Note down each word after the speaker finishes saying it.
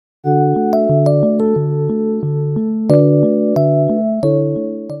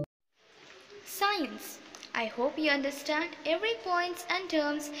you understand every points and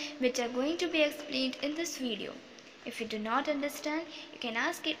terms which are going to be explained in this video. If you do not understand, you can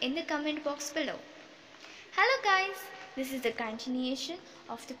ask it in the comment box below. Hello guys, this is the continuation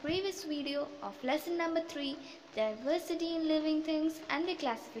of the previous video of lesson number 3, diversity in living things and their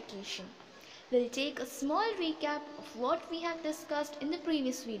classification. We'll take a small recap of what we have discussed in the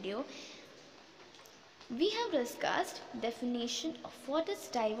previous video. We have discussed definition of what is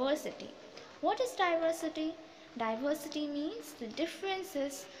diversity. What is diversity? Diversity means the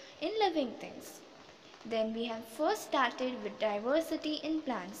differences in living things. Then we have first started with diversity in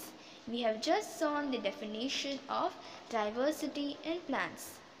plants. We have just seen the definition of diversity in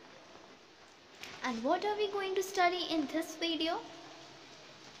plants. And what are we going to study in this video?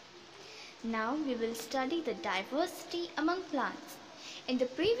 Now we will study the diversity among plants. In the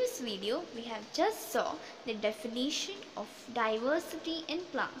previous video, we have just saw the definition of diversity in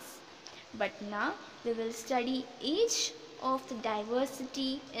plants. But now we will study each of the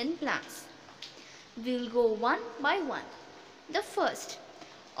diversity in plants. We will go one by one. The first,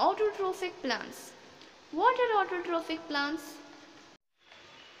 autotrophic plants. What are autotrophic plants?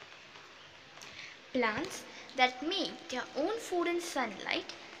 Plants that make their own food in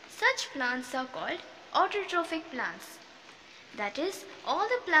sunlight. Such plants are called autotrophic plants. That is, all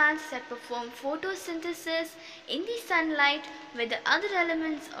the plants that perform photosynthesis in the sunlight with the other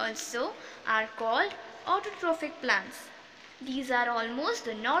elements also are called autotrophic plants. These are almost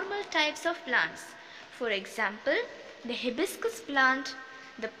the normal types of plants. For example, the hibiscus plant,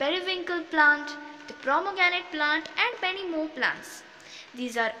 the periwinkle plant, the pomegranate plant and many more plants.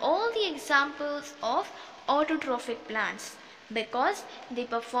 These are all the examples of autotrophic plants because they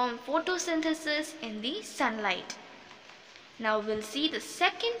perform photosynthesis in the sunlight. Now we'll see the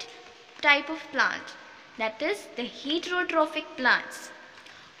second type of plant, that is the heterotrophic plants.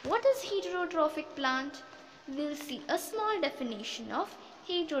 What is heterotrophic plant? We'll see a small definition of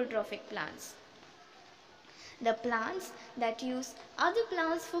heterotrophic plants. The plants that use other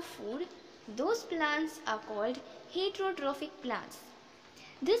plants for food, those plants are called heterotrophic plants.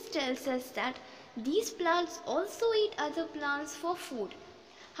 This tells us that these plants also eat other plants for food.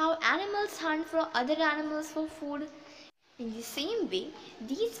 How animals hunt for other animals for food. In the same way,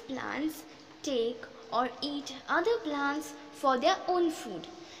 these plants take or eat other plants for their own food,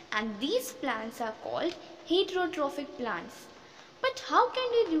 and these plants are called heterotrophic plants. But how can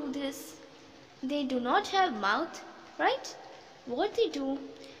they do this? They do not have mouth, right? What they do?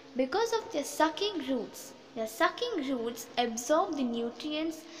 Because of their sucking roots. Their sucking roots absorb the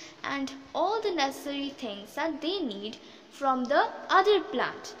nutrients and all the necessary things that they need from the other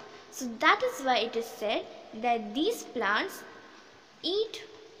plant. So that is why it is said that these plants eat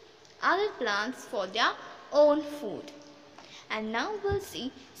other plants for their own food. And now we'll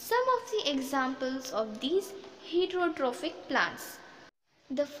see some of the examples of these heterotrophic plants.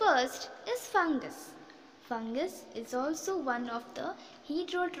 The first is fungus. Fungus is also one of the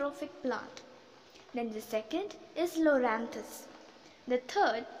heterotrophic plant. Then the second is loranthus. The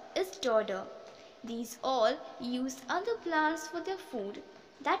third is dodder. These all use other plants for their food.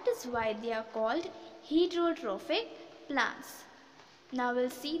 That is why they are called heterotrophic plants. Now we'll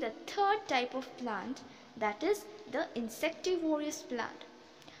see the third type of plant, that is the insectivorous plant.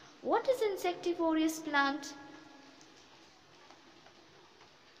 What is insectivorous plant?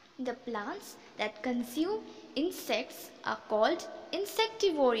 The plants that consume insects are called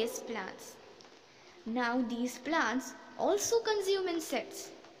insectivorous plants. Now these plants also consume insects.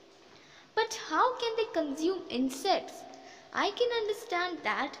 But how can they consume insects? I can understand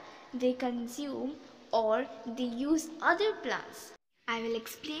that they consume or they use other plants. I will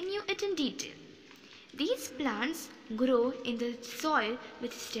explain you it in detail. These plants grow in the soil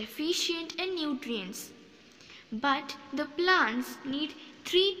which is deficient in nutrients. But the plants need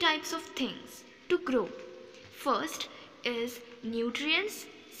 3 types of things to grow. First is nutrients,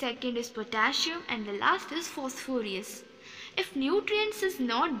 second is potassium and the last is phosphorus. If nutrients is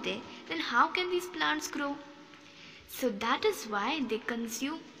not there, then how can these plants grow? So that is why they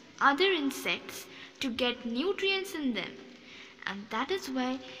consume other insects to get nutrients in them. And that is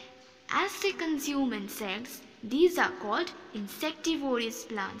why as they consume insects, these are called insectivorous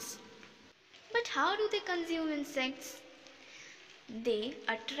plants. But how do they consume insects? They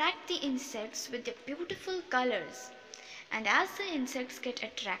attract the insects with their beautiful colors. And as the insects get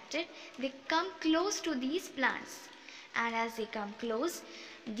attracted, they come close to these plants. And as they come close,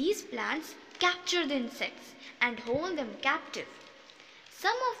 these plants capture the insects and hold them captive.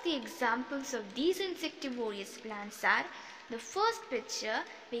 Some of the examples of these insectivorous plants are, the first picture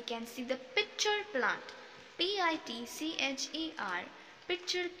we can see the pitcher plant, P-I-T-C-H-E-R,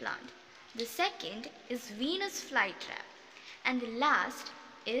 pitcher plant. The second is Venus flytrap. And the last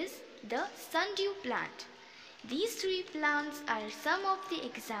is the sundew plant. These three plants are some of the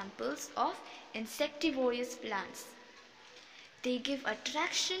examples of insectivorous plants. They give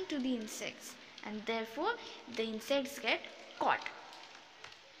attraction to the insects and therefore the insects get caught.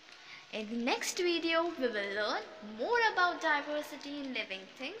 In the next video, we will learn more about diversity in living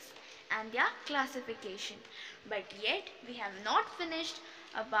things and their classification. But yet, we have not finished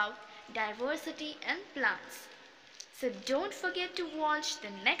about diversity in plants. So don't forget to watch the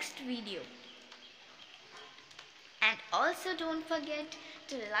next video. And also don't forget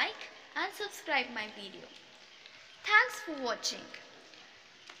to like and subscribe my video. Thanks for watching.